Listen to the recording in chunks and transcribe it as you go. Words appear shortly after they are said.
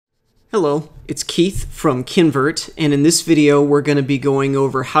Hello, it's Keith from Kinvert, and in this video we're going to be going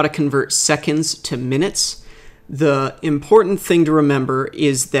over how to convert seconds to minutes. The important thing to remember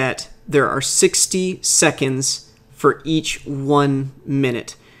is that there are 60 seconds for each 1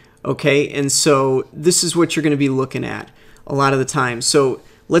 minute. Okay, and so this is what you're going to be looking at a lot of the time. So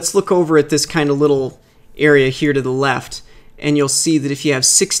let's look over at this kind of little area here to the left, and you'll see that if you have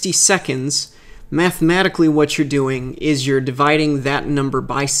 60 seconds, mathematically what you're doing is you're dividing that number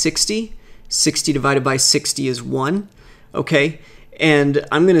by 60. 60 divided by 60 is 1, okay? And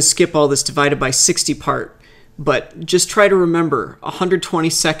I'm going to skip all this divided by 60 part, but just try to remember 120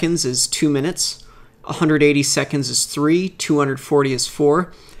 seconds is 2 minutes, 180 seconds is 3, 240 is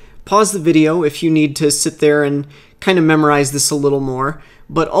 4. Pause the video if you need to sit there and kind of memorize this a little more,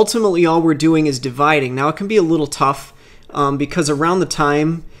 but ultimately all we're doing is dividing. Now it can be a little tough because around the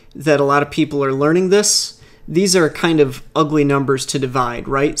time that a lot of people are learning this, these are kind of ugly numbers to divide,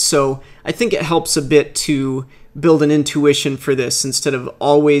 right? So I think it helps a bit to build an intuition for this instead of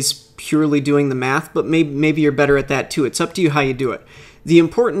always purely doing the math, but maybe you're better at that too. It's up to you how you do it. The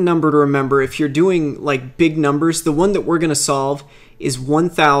important number to remember, if you're doing like big numbers, the one that we're going to solve is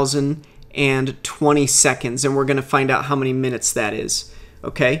 1,020 seconds, and we're going to find out how many minutes that is,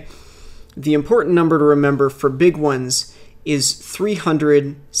 okay? The important number to remember for big ones is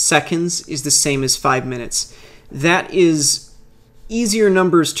 300 seconds is the same as 5 minutes. That is easier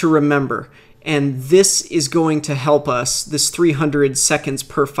numbers to remember, and this is going to help us, this 300 seconds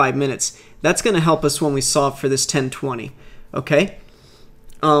per 5 minutes. That's going to help us when we solve for this 1020, okay?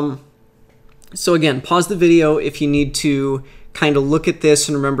 So again, pause the video if you need to kind of look at this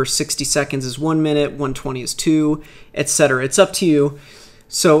and remember 60 seconds is 1 minute, 120 is 2, etc. It's up to you.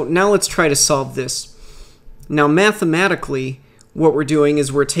 So now let's try to solve this. Now mathematically, what we're doing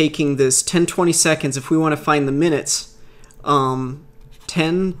is we're taking this 10-20 seconds, if we want to find the minutes,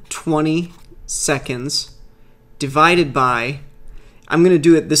 10-20 seconds divided by, I'm going to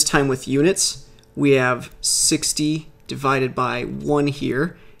do it this time with units. We have 60 divided by 1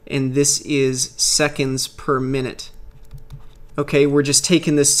 here, and this is seconds per minute. Okay, we're just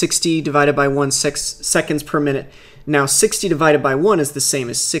taking this 60 divided by 1 seconds per minute. Now 60 divided by 1 is the same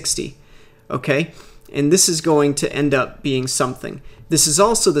as 60, okay? And this is going to end up being something. This is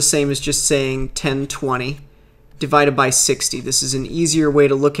also the same as just saying 1020 divided by 60. This is an easier way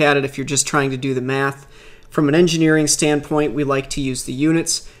to look at it if you're just trying to do the math. From an engineering standpoint, we like to use the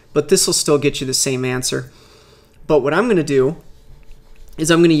units, but this will still get you the same answer. But what I'm going to do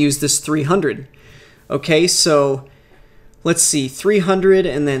is I'm going to use this 300. Okay, so let's see, 300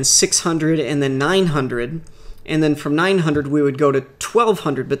 and then 600 and then 900. And then from 900 we would go to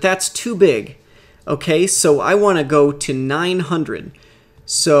 1200, but that's too big. Okay, so I want to go to 900.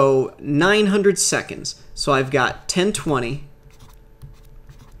 So 900 seconds. So I've got 1020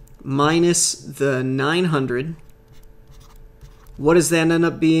 minus the 900. What does that end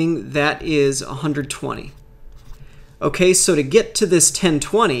up being? That is 120. Okay, so to get to this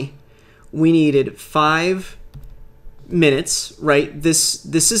 1020, we needed 5 minutes, right? This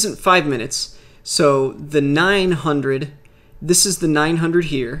isn't 5 minutes. So the 900, this is the 900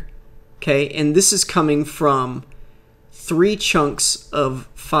 here. Okay, and this is coming from 3 chunks of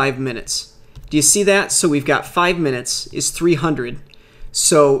 5 minutes. Do you see that? So we've got 5 minutes is 300.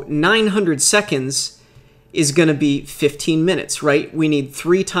 So 900 seconds is going to be 15 minutes, right? We need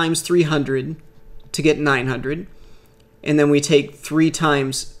 3 times 300 to get 900. And then we take 3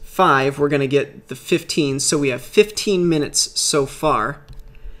 times 5, we're going to get the 15. So we have 15 minutes so far.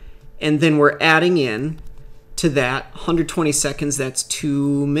 And then we're adding in to that 120 seconds, that's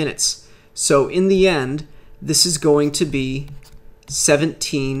 2 minutes. So in the end, this is going to be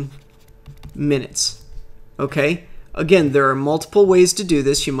 17 minutes, okay? Again, there are multiple ways to do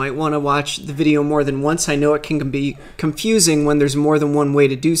this. You might want to watch the video more than once. I know it can be confusing when there's more than one way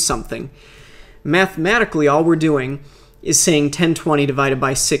to do something. Mathematically, all we're doing is saying 1020 divided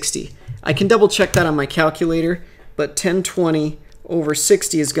by 60. I can double check that on my calculator, but 1020 over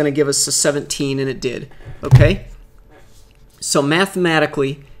 60 is going to give us a 17, and it did, okay? So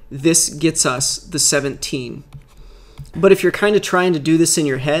mathematically, this gets us the 17. But if you're kind of trying to do this in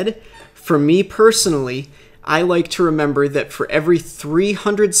your head, for me personally, I like to remember that for every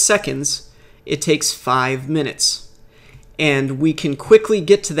 300 seconds, it takes 5 minutes. And we can quickly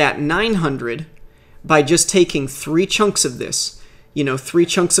get to that 900 by just taking 3 chunks of this. You know, 3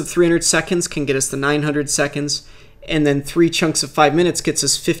 chunks of 300 seconds can get us the 900 seconds, and then 3 chunks of 5 minutes gets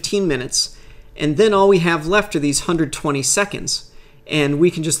us 15 minutes. And then all we have left are these 120 seconds. And we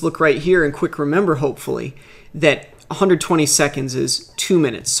can just look right here and quick remember, hopefully, that 120 seconds is 2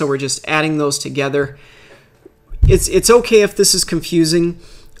 minutes. So we're just adding those together. It's okay if this is confusing.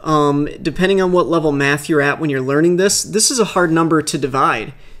 Depending on what level math you're at when you're learning this is a hard number to divide,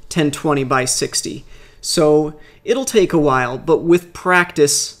 1020 by 60. So it'll take a while, but with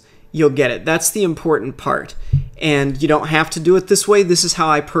practice, you'll get it. That's the important part. And you don't have to do it this way. This is how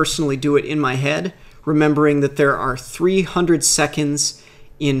I personally do it in my head, remembering that there are 300 seconds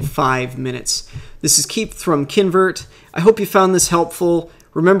in 5 minutes. This is Keith from Kinvert. I hope you found this helpful.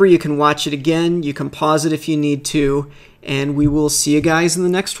 Remember, you can watch it again. You can pause it if you need to. And we will see you guys in the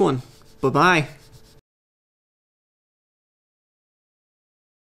next one. Bye-bye.